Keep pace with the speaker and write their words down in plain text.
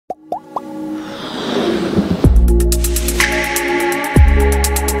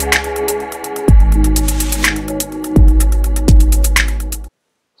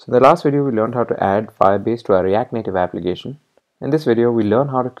In the last video, we learned how to add Firebase to our React Native application. In this video, we learn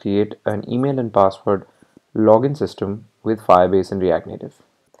how to create an email and password login system with Firebase and React Native.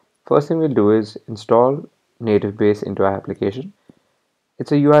 First thing we'll do is install NativeBase into our application.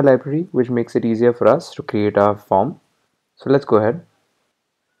 It's a UI library which makes it easier for us to create our form. So let's go ahead.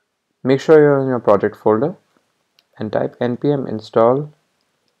 Make sure you're in your project folder and type npm install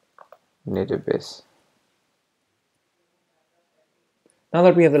NativeBase. Now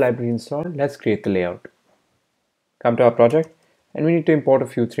that we have the library installed, let's create the layout. Come to our project and we need to import a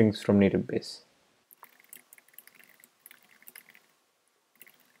few things from NativeBase.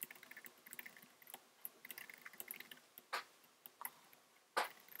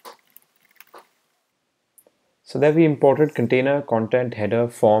 So there we imported container, content, header,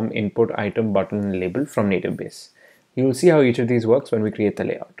 form, input, item, button, and label from NativeBase. You will see how each of these works when we create the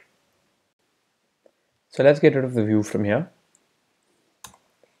layout. So let's get rid of the view from here.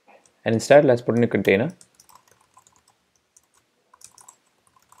 And instead, let's put in a container.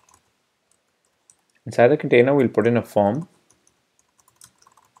 Inside the container, we'll put in a form.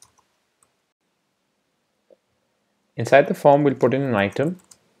 Inside the form, we'll put in an item.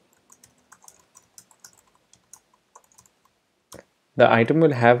 The item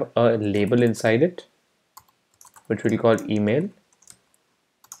will have a label inside it, which we'll call email.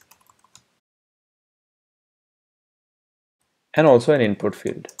 And also an input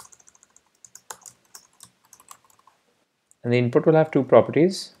field. And the input will have two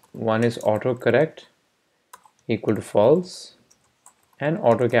properties. One is autocorrect equal to false and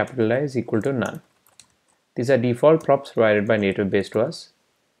auto capitalize equal to none. These are default props provided by NativeBase to us.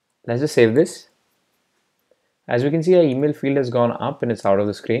 Let's just save this. As we can see, our email field has gone up and it's out of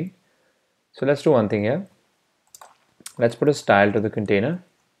the screen. So let's do one thing here. Let's put a style to the container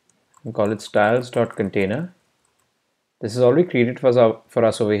and call it styles.container. This is already created for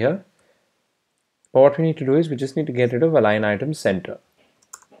us over here. But what we need to do is we just need to get rid of align item center.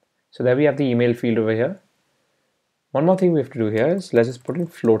 So there we have the email field over here. One more thing we have to do here is let's just put in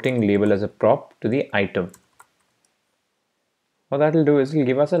floating label as a prop to the item. What that will do is it will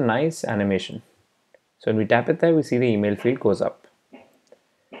give us a nice animation. So when we tap it there, we see the email field goes up.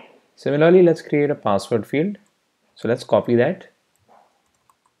 Similarly, let's create a password field. So let's copy that,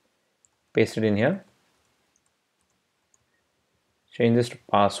 paste it in here, change this to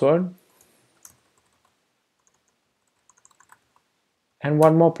password. And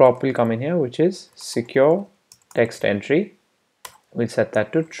one more prop will come in here, which is secure text entry. We'll set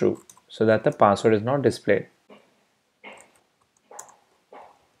that to true so that the password is not displayed.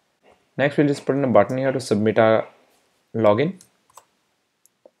 Next, we'll just put in a button here to submit our login.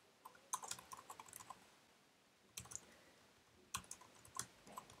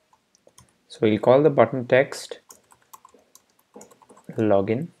 So we'll call the button text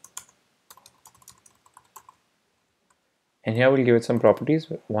login. And here we'll give it some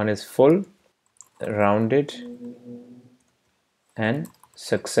properties. One is full, rounded, and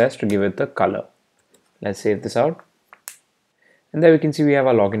success to give it the color. Let's save this out. And there we can see we have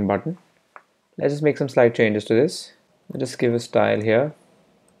our login button. Let's just make some slight changes to this. Let's just give a style here,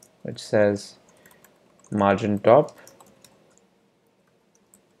 which says margin top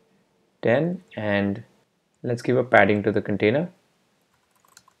 10, and let's give a padding to the container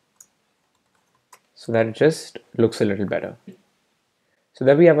so that it just looks a little better. So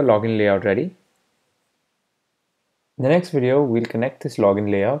there we have a login layout ready. In the next video, we'll connect this login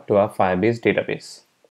layout to our Firebase database.